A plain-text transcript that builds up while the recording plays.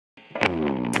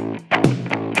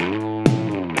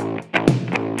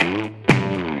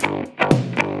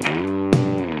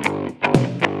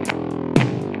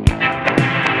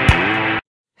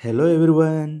Hello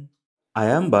everyone, I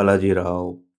am Balaji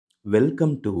Rao.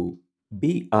 Welcome to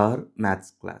BR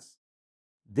Maths class.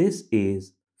 This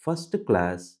is first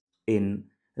class in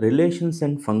Relations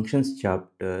and Functions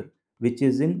chapter, which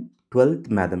is in 12th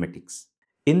Mathematics.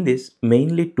 In this,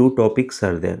 mainly two topics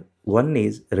are there. One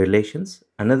is relations,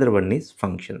 another one is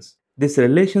functions. This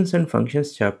relations and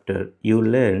functions chapter you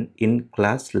learn in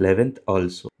class 11th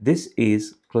also. This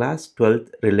is class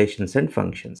 12th relations and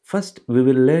functions. First, we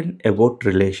will learn about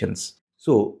relations.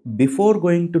 So, before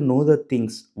going to know the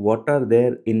things what are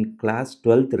there in class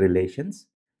 12th relations,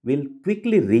 we'll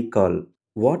quickly recall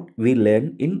what we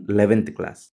learned in 11th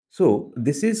class. So,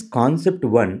 this is concept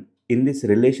 1 in this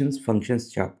relations functions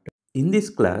chapter. In this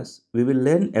class, we will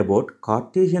learn about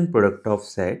Cartesian product of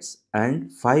sets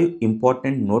and 5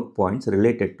 important note points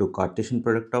related to Cartesian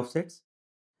product of sets.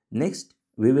 Next,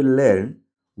 we will learn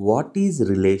what is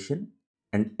relation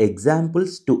and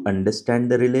examples to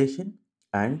understand the relation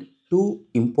and 2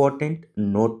 important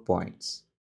note points.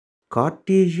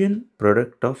 Cartesian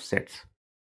product of sets.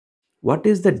 What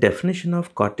is the definition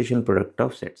of Cartesian product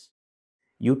of sets?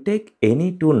 You take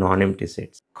any two non-empty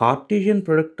sets. Cartesian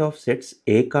product of sets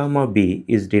A comma B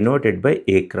is denoted by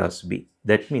A cross B.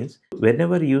 That means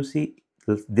whenever you see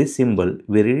this symbol,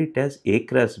 we read it as A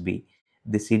cross B.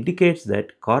 This indicates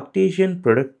that Cartesian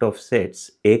product of sets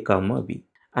A comma B.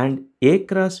 And A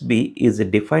cross B is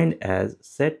defined as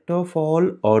set of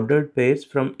all ordered pairs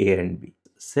from A and B.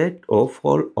 Set of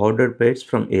all ordered pairs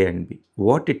from A and B.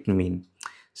 What it means?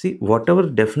 See, whatever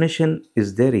definition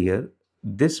is there here,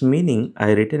 this meaning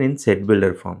I written in set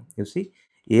builder form. You see,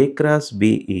 A cross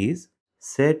B is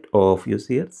set of, you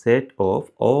see here, set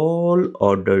of all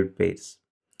ordered pairs.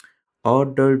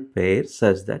 Ordered pair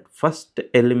such that first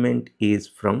element is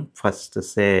from first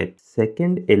set,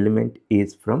 second element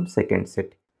is from second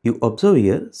set. You observe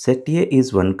here, set A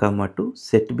is 1 comma 2,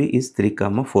 set B is 3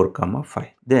 comma 4 comma 5.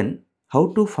 Then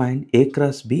how to find A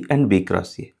cross B and B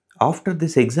cross A? After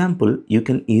this example, you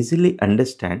can easily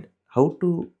understand how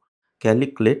to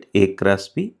calculate A cross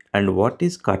B and what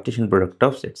is Cartesian product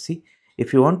of sets. See,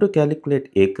 if you want to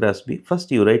calculate A cross B,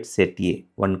 first you write set A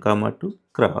 1 comma 2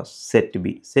 cross set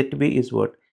B. Set B is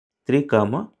what? 3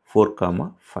 comma 4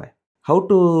 comma 5. How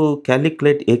to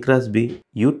calculate A cross B?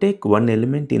 You take one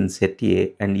element in set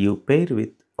A and you pair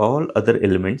with all other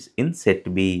elements in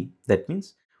set B. That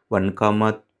means 1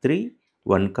 comma 3,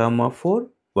 1 comma 4,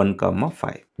 1 comma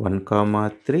 5. 1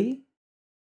 comma 3,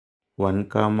 1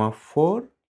 comma 4,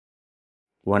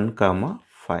 1 comma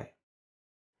 5.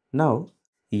 Now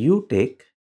you take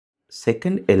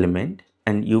second element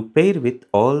and you pair with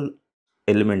all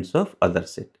elements of other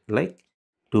set like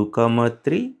 2 comma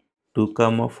 3, 2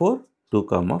 comma 4, 2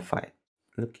 comma 5.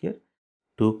 Look here,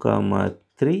 2 comma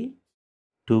 3,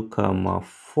 2 comma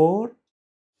 4,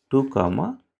 2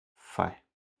 comma 5.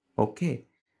 Okay.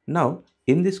 Now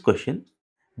in this question,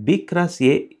 B cross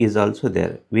A is also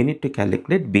there. We need to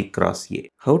calculate B cross A.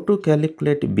 How to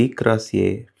calculate B cross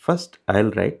A? First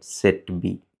I'll write set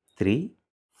B 3,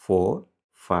 4,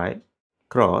 5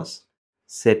 cross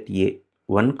set A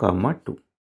 1 comma 2.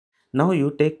 Now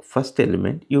you take first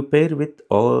element, you pair with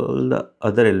all the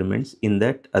other elements in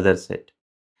that other set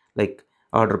like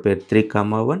order pair 3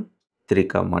 comma 1, 3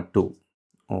 comma 2.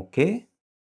 Okay,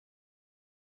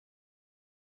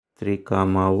 3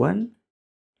 comma 1,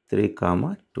 3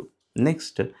 comma 2.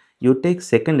 Next, you take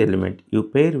second element, you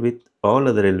pair with all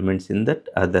other elements in that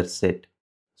other set.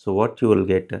 So what you will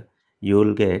get? You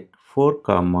will get 4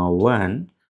 comma 1,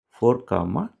 4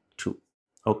 comma 2.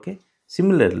 Okay.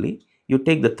 Similarly, you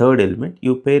take the third element,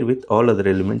 you pair with all other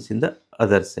elements in the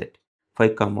other set.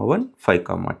 5 comma 1, 5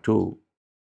 comma 2.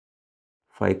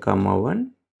 5 comma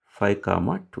 1, 5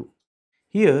 comma 2.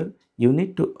 Here you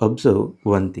need to observe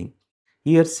one thing.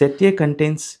 Here set A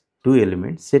contains 2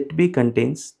 elements, set B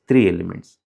contains 3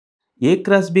 elements. A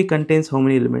cross B contains how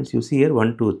many elements? You see here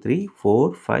 1, 2, 3,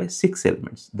 4, 5, 6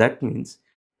 elements. That means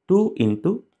 2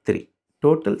 into 3.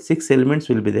 Total 6 elements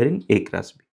will be there in A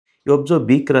cross B. You observe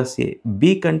B cross A.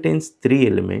 B contains 3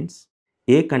 elements,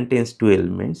 A contains 2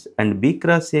 elements and B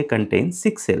cross A contains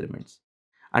 6 elements.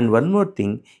 And one more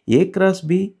thing, A cross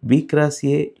B, B cross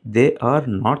A, they are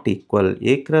not equal.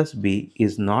 A cross B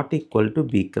is not equal to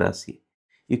B cross A.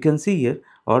 You can see here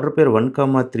order pair 1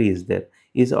 comma 3 is there.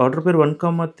 Is order pair 1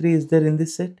 comma 3 is there in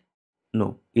this set?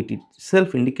 No, it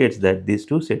itself indicates that these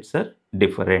two sets are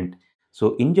different.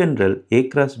 So in general, A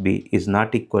cross B is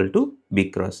not equal to B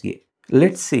cross A.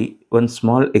 Let's see one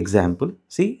small example.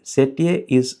 See, set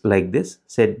A is like this,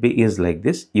 set B is like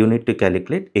this. You need to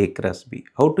calculate A cross B.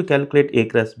 How to calculate A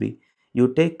cross B?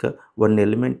 You take one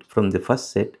element from the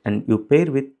first set and you pair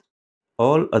with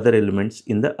all other elements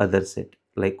in the other set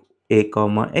like a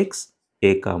comma x,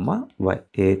 a comma y,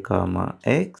 a comma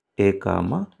x, a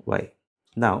comma y.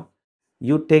 Now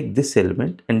you take this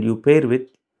element and you pair with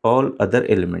all other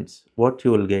elements. What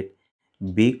you will get?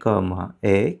 B comma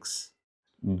x,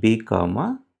 b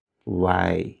comma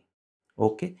y.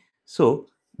 Okay, so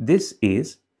this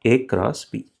is a cross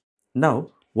b. Now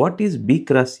what is b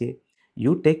cross a?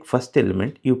 You take first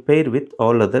element, you pair with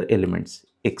all other elements,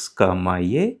 x comma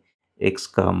a, x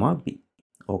comma b.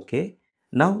 Okay,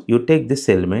 now you take this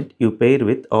element, you pair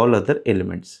with all other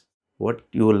elements. What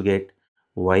you will get?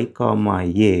 Y comma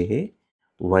a,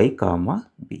 y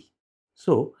comma b.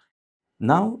 So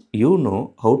now you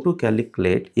know how to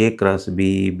calculate a cross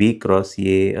b, b cross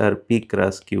a, or p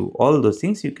cross q. All those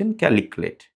things you can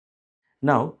calculate.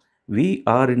 Now we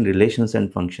are in relations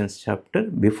and functions chapter.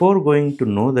 Before going to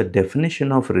know the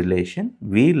definition of relation,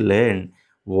 we learn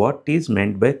what is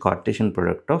meant by Cartesian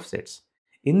product of sets.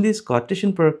 In this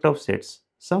Cartesian product of sets,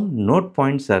 some note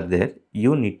points are there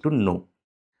you need to know.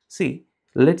 See,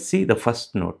 let's see the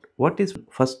first note. What is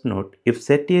first note? If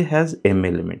set A has m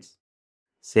elements,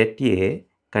 set A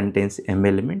contains m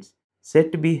elements,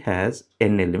 set B has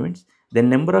n elements, then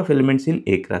number of elements in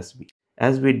A cross B.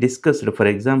 As we discussed, for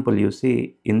example, you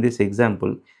see in this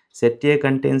example, set A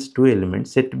contains 2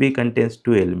 elements, set B contains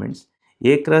 2 elements,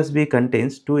 A cross B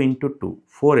contains 2 into 2,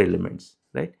 4 elements,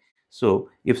 right? So,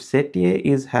 if set A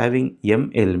is having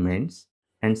m elements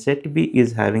and set B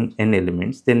is having n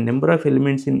elements, then number of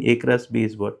elements in A cross B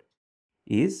is what?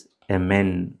 Is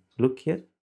mn. Look here,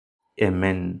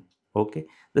 mn. Okay,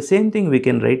 the same thing we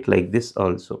can write like this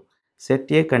also.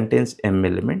 Set A contains m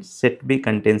elements, set B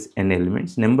contains n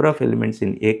elements, number of elements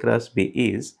in A cross B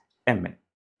is mn.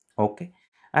 Okay,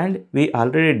 and we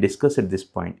already discussed at this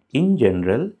point. In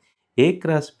general, A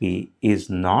cross B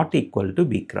is not equal to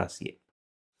B cross A.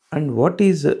 And what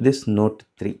is this note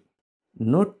 3?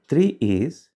 Note 3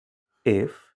 is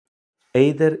if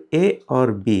either A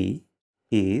or B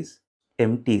is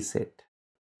empty set,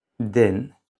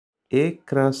 then A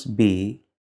cross B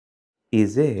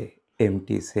is a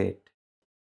empty set.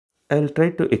 I'll try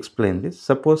to explain this.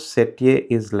 Suppose set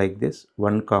A is like this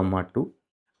 1 comma 2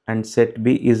 and set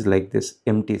B is like this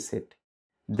empty set.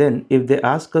 Then if they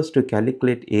ask us to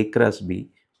calculate A cross B,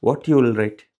 what you will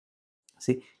write?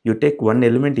 See, you take one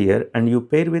element here and you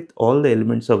pair with all the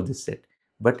elements of this set.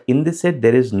 But in this set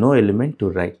there is no element to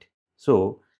write.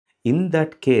 So in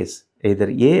that case, either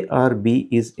A or B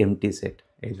is empty set.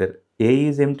 Either A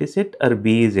is empty set or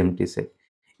B is empty set.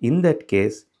 In that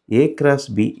case, A cross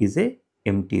B is a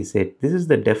empty set. This is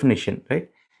the definition, right?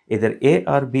 Either A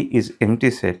or B is empty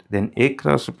set, then A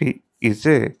cross B is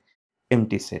a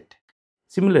empty set.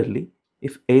 Similarly,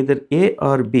 if either A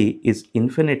or B is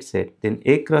infinite set, then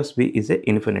A cross B is a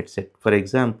infinite set. For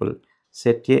example,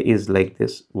 set A is like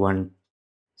this 1.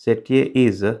 Set A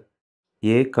is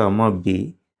A comma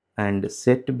B and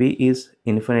set B is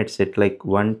infinite set like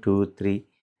 1, 2, 3,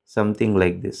 something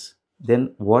like this.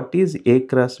 Then what is A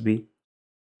cross B?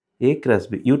 A cross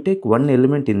B. You take one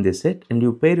element in this set and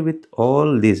you pair with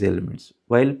all these elements.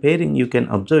 While pairing, you can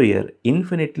observe here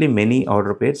infinitely many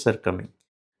order pairs are coming.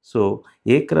 So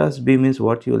A cross B means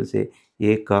what you will say?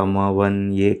 A comma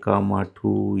 1, A comma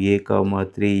 2, A comma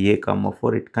 3, A comma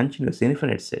 4. It continues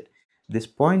infinite set. This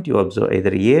point you observe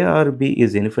either A or B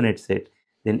is infinite set,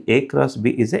 then A cross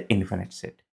B is an infinite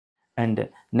set. And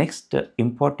next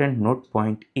important note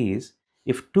point is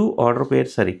if two order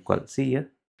pairs are equal. See here.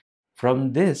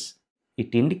 From this,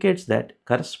 it indicates that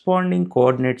corresponding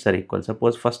coordinates are equal.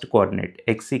 Suppose first coordinate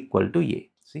x equal to a.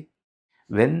 See,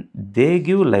 when they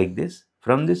give like this,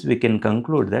 from this we can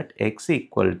conclude that x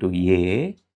equal to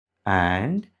a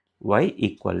and y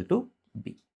equal to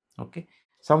b. Okay,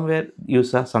 somewhere you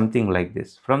saw something like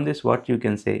this. From this, what you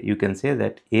can say? You can say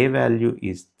that a value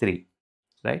is 3,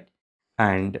 right?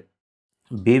 And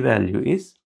b value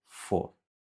is 4.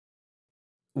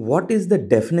 What is the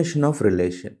definition of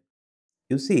relation?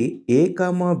 You see, A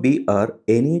comma B are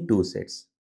any two sets.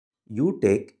 You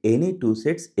take any two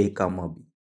sets A comma B.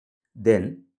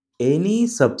 Then any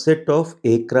subset of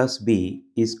A cross B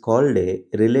is called a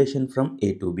relation from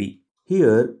A to B.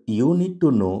 Here you need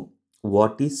to know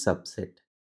what is subset.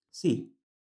 See,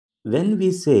 when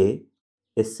we say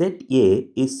a set A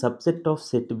is subset of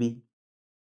set B,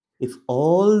 if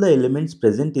all the elements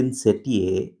present in set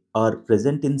A are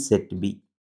present in set B,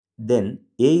 then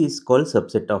A is called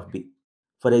subset of B.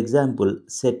 For example,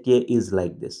 set A is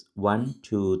like this 1,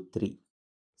 2, 3.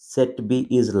 Set B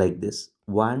is like this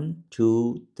 1,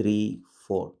 2, 3,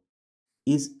 4.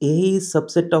 Is A is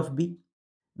subset of B?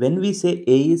 When we say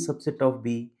A is subset of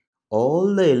B,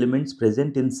 all the elements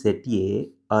present in set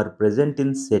A are present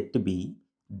in set B,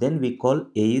 then we call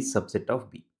A is subset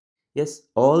of B. Yes,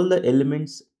 all the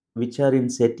elements which are in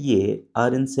set A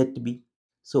are in set B.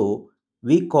 So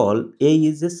we call A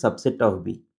is a subset of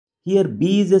B. Here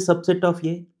B is a subset of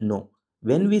A? No.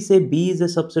 When we say B is a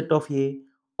subset of A,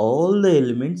 all the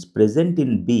elements present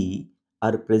in B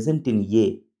are present in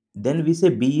A. Then we say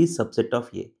B is subset of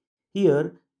A.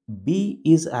 Here B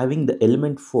is having the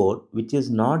element 4 which is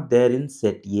not there in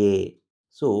set A.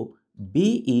 So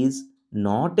B is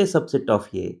not a subset of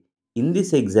A. In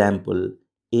this example,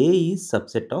 A is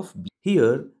subset of B.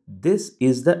 Here, this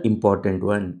is the important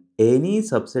one. Any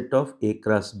subset of A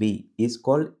cross B is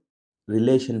called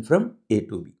relation from A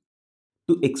to B.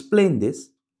 To explain this,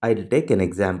 I'll take an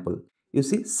example. You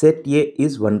see, set A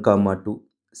is 1, comma 2.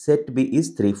 Set B is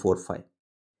 3, 4, 5.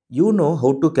 You know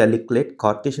how to calculate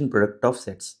Cartesian product of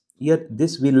sets. Here,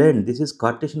 this we learned. This is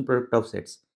Cartesian product of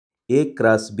sets. A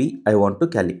cross B, I want to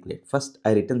calculate. First,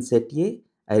 I written set A,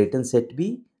 I written set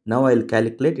B. Now, I will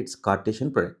calculate its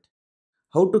Cartesian product.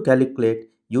 How to calculate?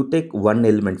 You take one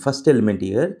element, first element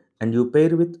here, and you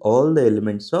pair with all the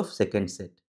elements of second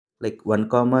set, like 1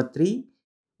 comma 3,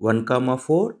 1 comma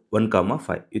 4, 1 comma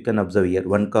 5. You can observe here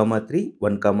 1 comma 3,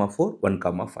 1 comma 4, 1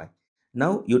 comma 5.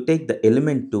 Now you take the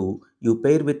element 2, you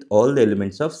pair with all the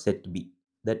elements of set B,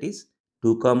 that is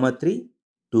 2 comma 3,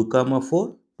 2 comma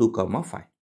 4, 2 comma 5.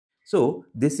 So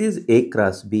this is A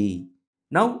cross B.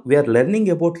 Now we are learning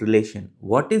about relation.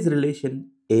 What is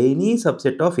relation? Any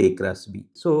subset of A cross B.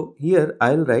 So here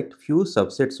I'll write few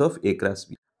subsets of A cross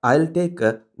B. I'll take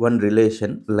one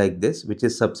relation like this, which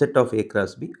is subset of A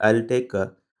cross B. I'll take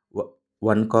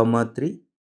 1 comma 3,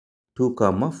 2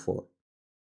 comma 4.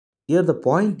 Here the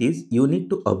point is you need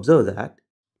to observe that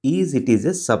it is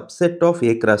a subset of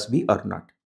A cross B or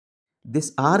not.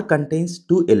 This R contains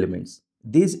two elements.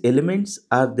 These elements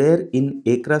are there in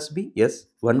A cross B. Yes,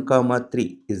 1 comma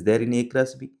 3 is there in A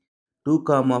cross B. 2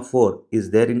 comma 4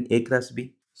 is there in A cross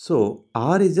B. So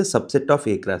R is a subset of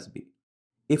A cross B.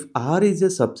 If R is a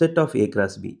subset of A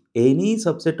cross B, any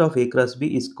subset of A cross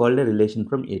B is called a relation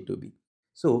from A to B.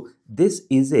 So this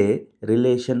is a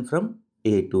relation from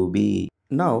A to B.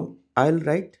 Now I'll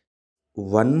write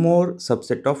one more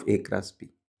subset of A cross B.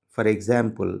 For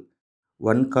example,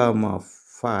 1 comma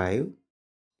 5,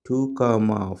 2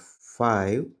 comma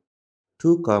 5,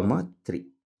 2 comma 3.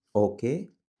 Okay.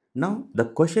 Now the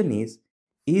question is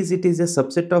it is a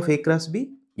subset of A cross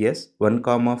B? Yes. 1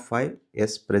 comma 5,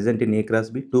 yes, present in A cross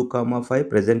B. 2 comma 5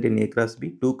 present in A cross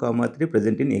B. 2 comma 3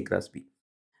 present in A cross B.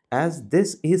 As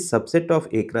this is subset of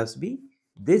A cross B,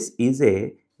 this is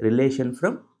a relation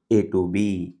from A to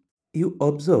B. You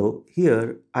observe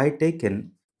here I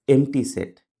taken empty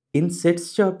set. In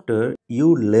sets chapter,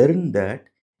 you learn that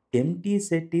empty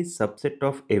set is subset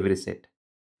of every set.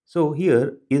 So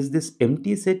here is this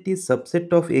empty set is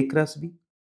subset of A cross B?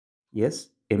 Yes,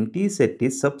 empty set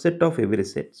is subset of every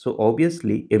set. So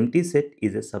obviously empty set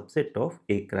is a subset of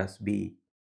A cross B.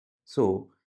 So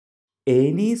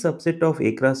any subset of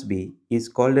A cross B is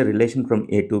called a relation from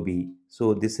A to B.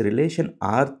 So this relation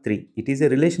R3, it is a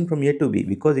relation from A to B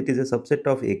because it is a subset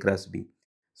of A cross B.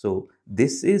 So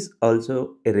this is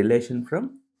also a relation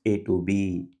from A to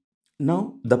B.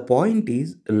 Now the point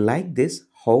is like this,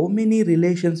 how many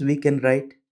relations we can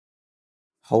write?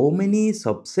 How many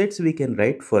subsets we can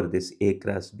write for this A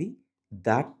cross B?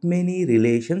 That many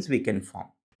relations we can form.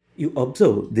 You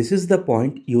observe, this is the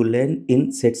point you learn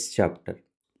in sets chapter.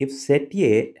 If set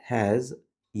A has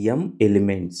m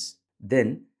elements,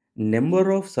 then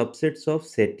number of subsets of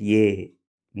set A,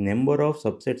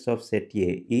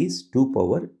 is 2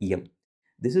 power m.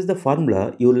 This is the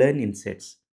formula you learn in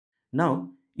sets. Now,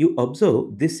 you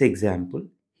observe this example.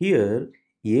 Here,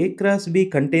 A cross B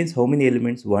contains how many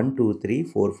elements? 1, 2, 3,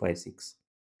 4, 5, 6.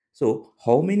 So,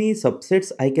 how many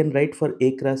subsets I can write for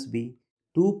A cross B?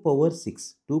 2 power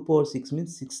 6. 2 power 6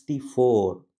 means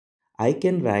 64. I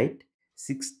can write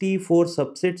 64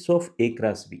 subsets of A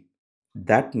cross B.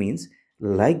 That means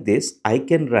like this, I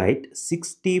can write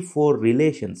 64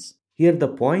 relations. Here the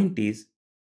point is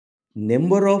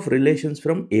number of relations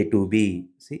from A to B.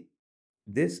 See,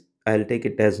 this I'll take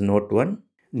it as note 1.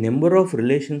 Number of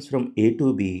relations from A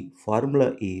to B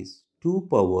formula is 2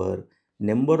 power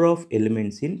number of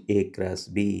elements in A cross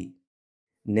B.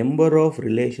 Number of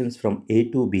relations from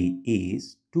A to B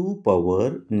is 2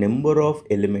 power number of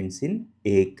elements in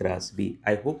A cross B.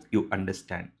 I hope you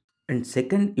understand. And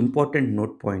second important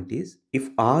note point is if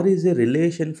R is a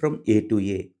relation from A to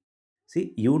A.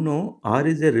 See, you know R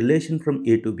is a relation from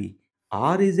A to B.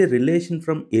 R is a relation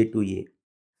from A to A.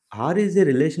 R is a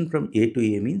relation from A to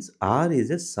A means R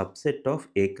is a subset of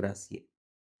A cross A.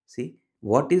 See,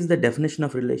 what is the definition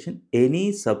of relation?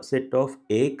 Any subset of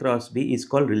A cross B is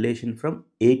called relation from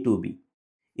A to B.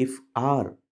 If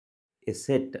R a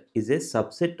set is a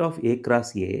subset of A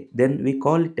cross A, then we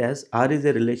call it as R is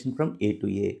a relation from A to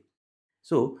A.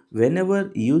 So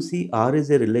whenever you see R is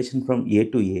a relation from A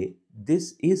to A,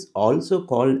 this is also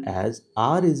called as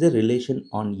R is a relation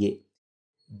on A.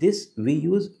 This we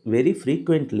use very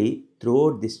frequently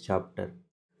throughout this chapter.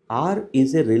 R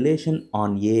is a relation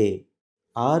on A.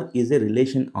 R is a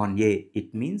relation on A.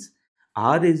 It means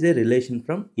R is a relation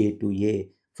from A to A.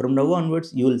 From now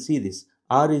onwards, you will see this.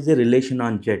 R is a relation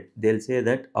on Z. They'll say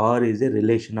that R is a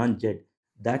relation on Z.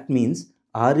 That means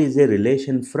R is a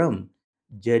relation from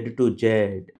Z to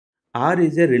Z. R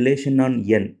is a relation on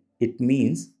N. It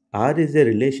means R is a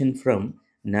relation from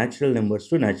natural numbers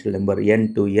to natural number,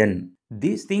 N to N.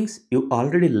 These things you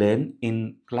already learned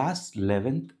in class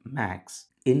 11th Max.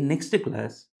 In next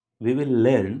class, we will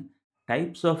learn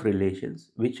types of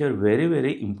relations which are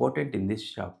very important in this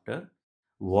chapter.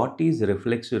 What is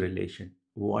reflexive relation?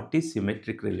 What is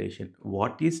symmetric relation?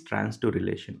 What is transitive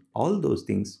relation? All those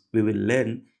things we will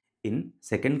learn in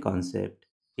second concept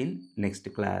in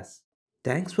next class.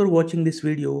 Thanks for watching this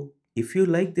video. If you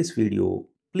like this video,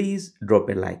 please drop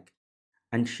a like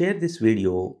and share this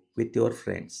video with your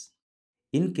friends.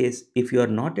 In case if you are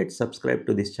not yet subscribed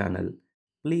to this channel,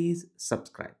 please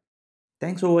subscribe.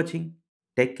 Thanks for watching.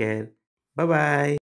 Take care. Bye bye.